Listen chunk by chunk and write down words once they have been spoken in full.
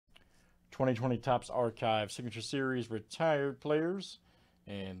2020 Topps Archive Signature Series Retired Players.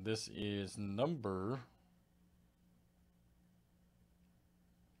 And this is number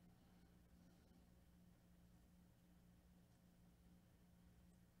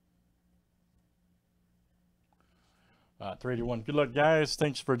 381. Good luck, guys.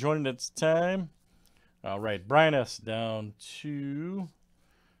 Thanks for joining. It's time. All right, Brian S. down to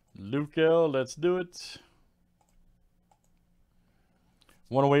Luke L. Let's do it.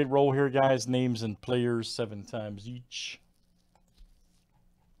 108 roll here, guys. Names and players 7 times each.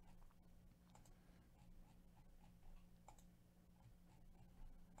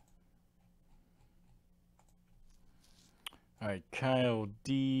 All right, Kyle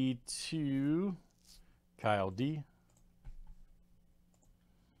D to Kyle D.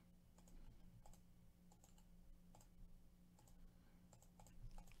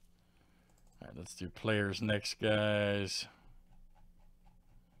 All right, let's do players next, guys.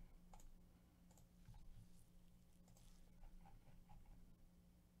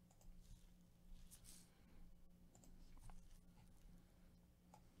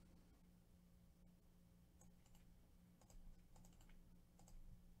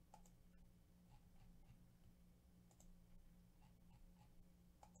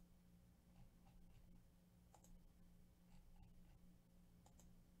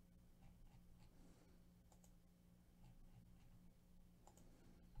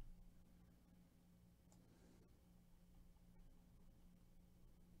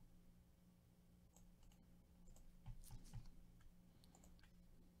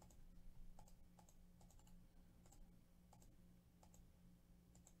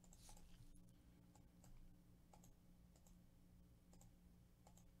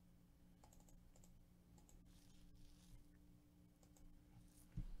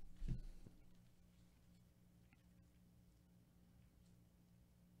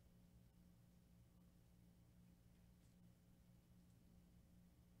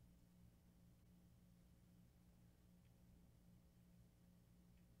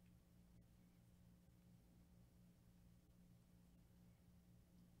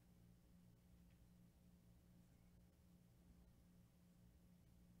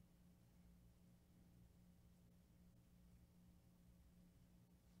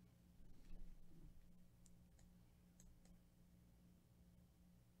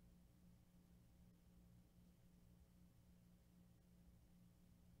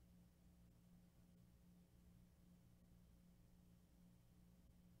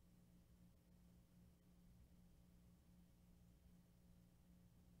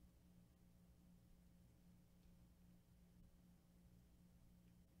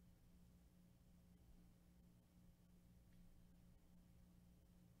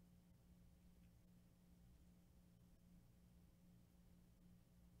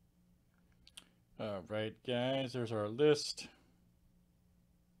 All right, guys, there's our list.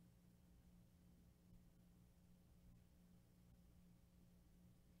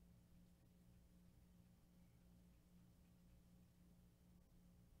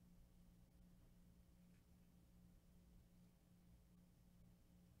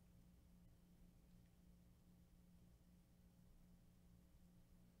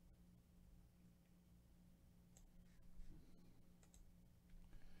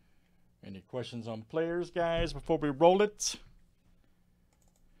 Any questions on players, guys, before we roll it?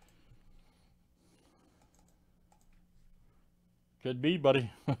 Could be, buddy.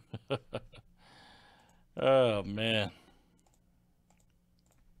 Oh, man.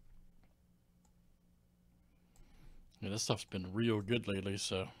 Yeah, this stuff's been real good lately,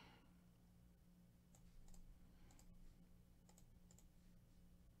 so.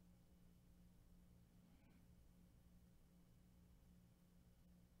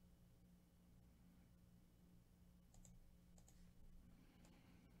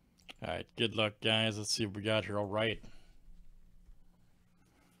 All right, good luck, guys. Let's see what we got here. All right.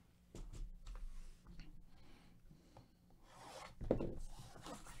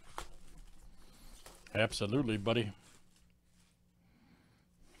 Absolutely, buddy.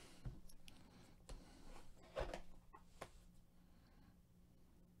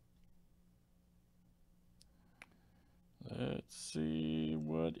 Let's see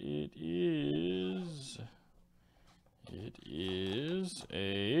what it is. It is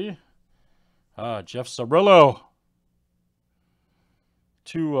a Jeff Cirillo.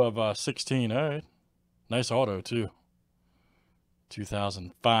 2 of 16. All right. Nice auto, too.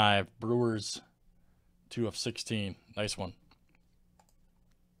 2005 Brewers. 2 of 16. Nice one.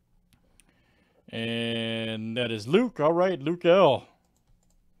 And that is Luke. All right, Luke L.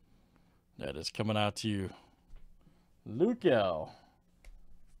 That is coming out to you. Luke L.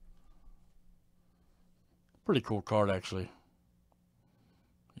 Pretty cool card, actually.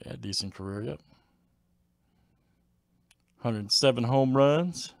 Yeah, decent career, yep. 107 home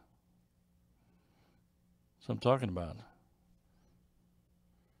runs. That's what I'm talking about.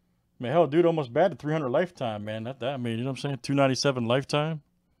 Man, hell, dude almost batted 300 lifetime, man. That I mean, you know what I'm saying? 297 lifetime.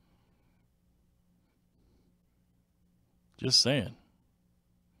 Just saying.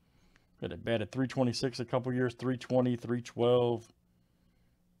 Got it batted 326 a couple years, 320, 312.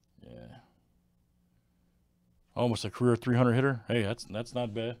 Yeah. Almost a career 300 hitter. Hey, that's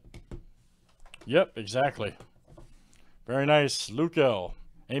not bad. Yep, exactly. Very nice, Luke L.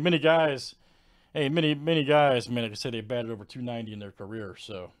 Hey, many guys, man, like I said, they batted over 290 in their career,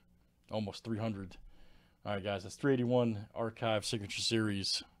 so almost 300. All right, guys, that's 381 Archive Signature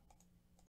Series.